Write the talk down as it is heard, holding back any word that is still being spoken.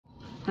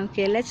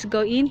Okay, let's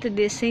go into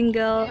this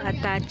single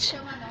attached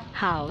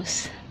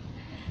house.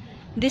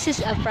 This is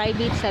a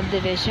private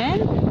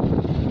subdivision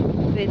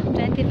with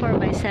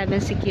 24/7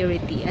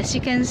 security. As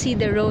you can see,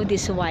 the road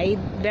is wide,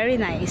 very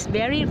nice,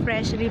 very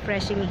fresh,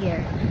 refreshing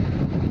here.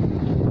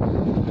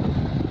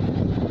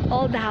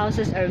 All the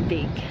houses are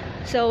big.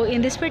 So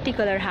in this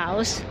particular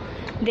house,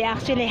 they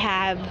actually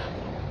have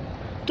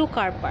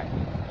two-car park.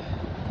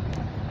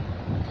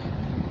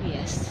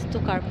 Yes,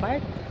 two-car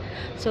park.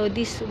 So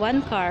this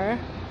one car,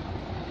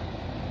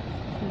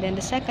 and then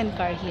the second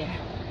car here.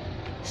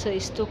 So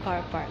it's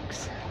two-car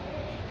parks.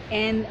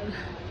 And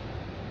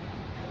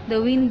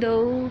the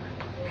window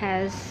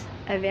has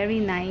a very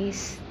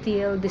nice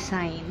steel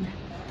design.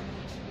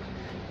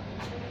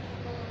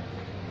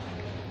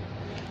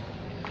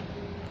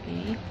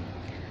 Okay.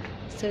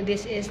 So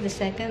this is the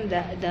second,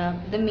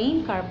 the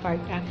main car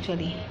park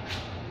actually.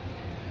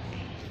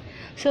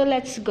 So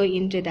let's go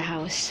into the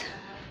house.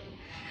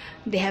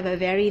 They have a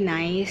very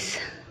nice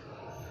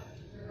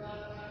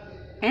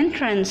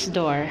entrance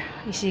door,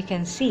 as you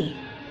can see.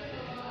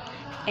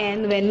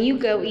 And when you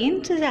go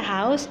into the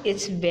house,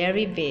 it's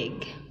very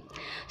big.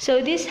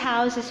 So this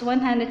house is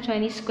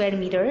 120 square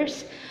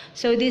meters.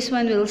 So this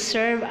one will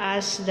serve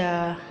as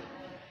the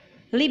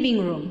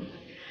living room.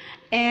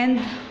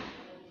 And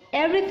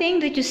everything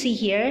that you see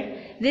here,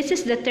 this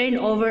is the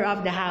turnover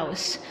of the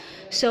house.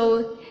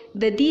 So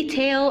the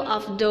detail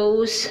of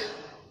those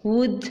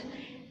wood,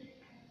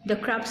 the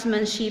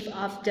craftsmanship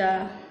of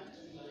the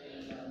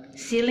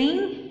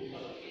ceiling,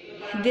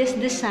 this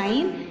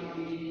design,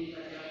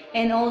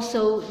 and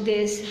also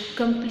this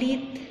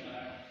complete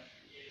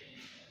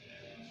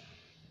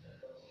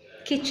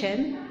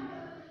kitchen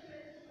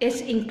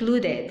is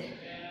included.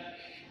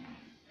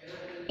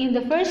 In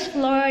the first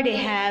floor, they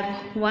have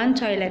one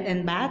toilet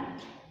and bath.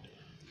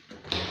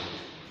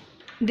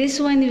 This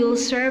one will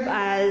serve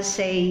as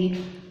a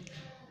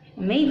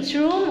maid's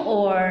room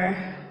or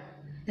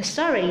a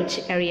storage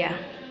area.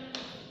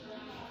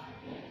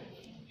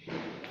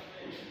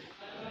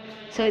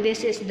 So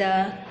this is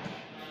the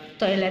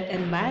toilet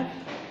and bath.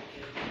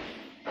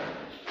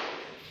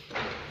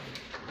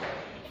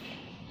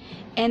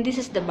 And this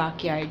is the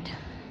backyard.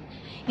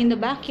 In the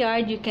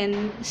backyard, you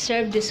can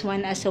serve this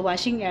one as a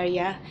washing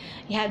area.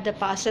 You have the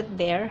faucet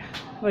there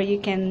where you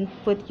can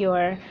put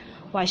your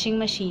washing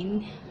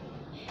machine.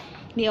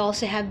 They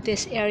also have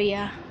this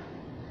area.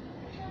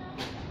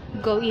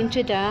 Go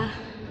into the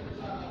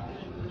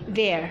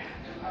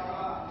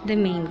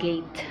main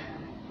gate.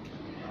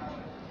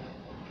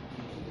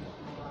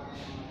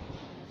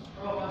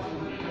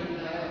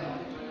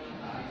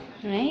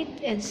 Right?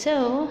 And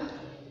so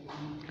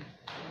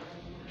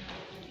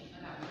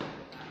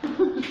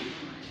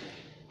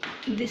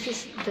this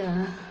is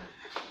the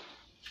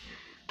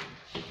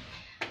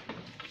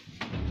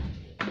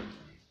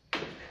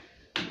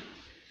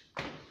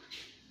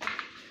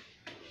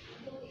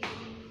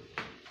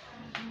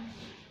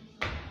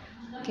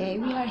okay,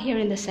 we are here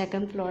in the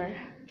second floor.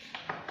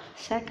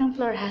 Second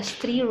floor has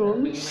 3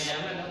 rooms.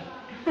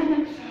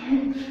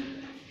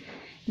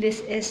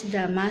 This is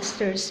the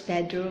master's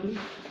bedroom,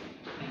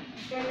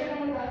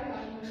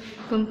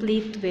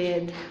 complete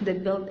with the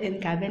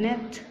built-in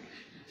cabinet.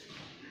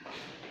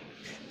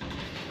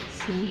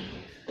 See?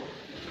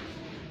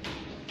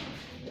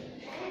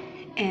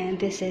 And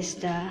this is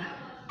the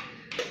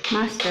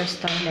master's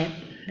toilet.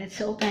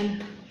 Let's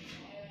open.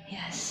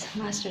 Yes,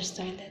 master's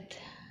toilet.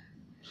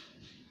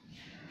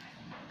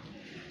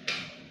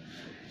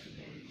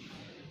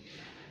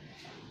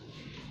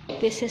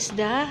 This is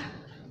the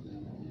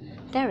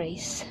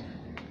terrace.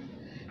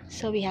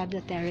 So we have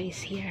the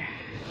terrace here.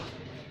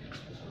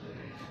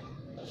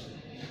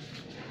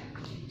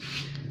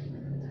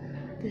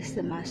 This is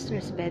the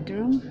master's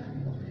bedroom.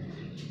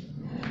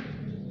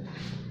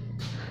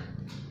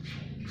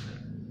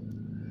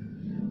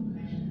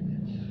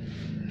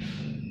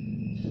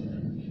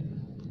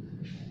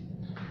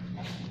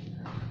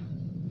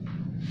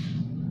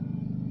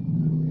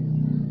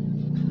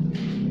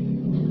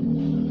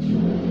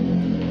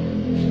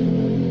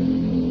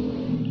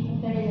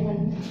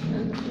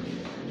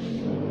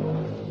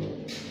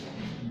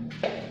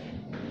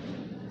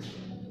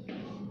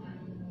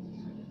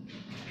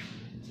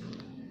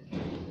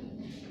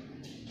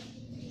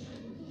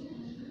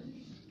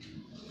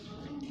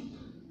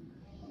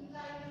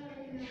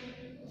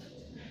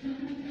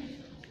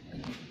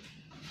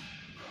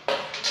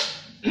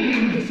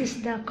 This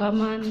is the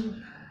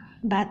common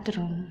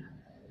bathroom.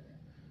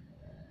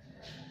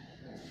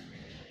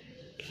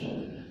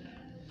 Okay.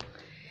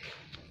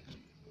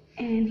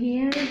 And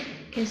here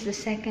is the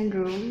second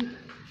room.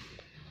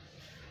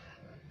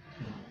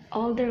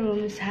 All the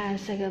rooms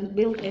has like a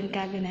built-in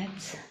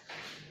cabinets.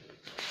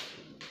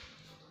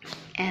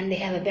 And they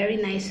have a very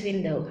nice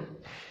window.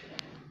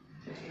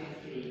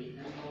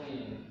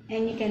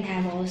 And you can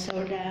have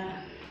also the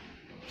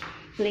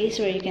place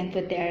where you can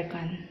put the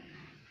aircon.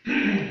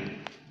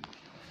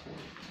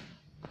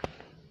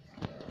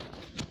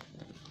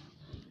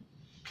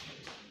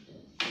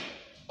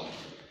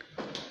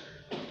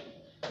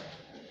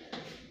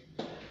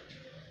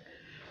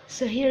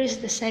 So here is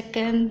the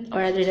second,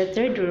 or rather the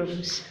third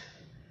rooms.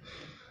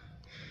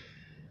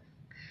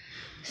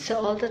 So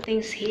all the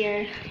things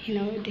here, you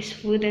know,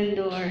 this wooden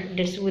door,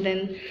 this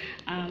wooden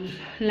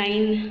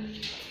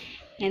line,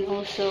 and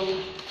also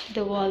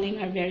the walling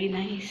are very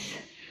nice.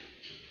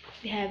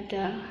 They have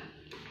the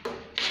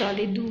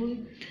solid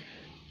wood.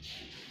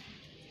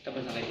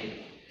 Tapos na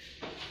kayo.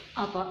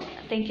 Opo,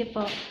 thank you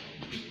po.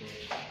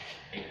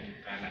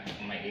 Para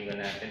maiwan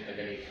natin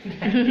pagalit.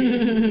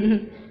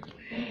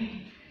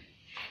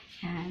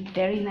 And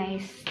very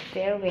nice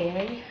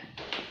stairway.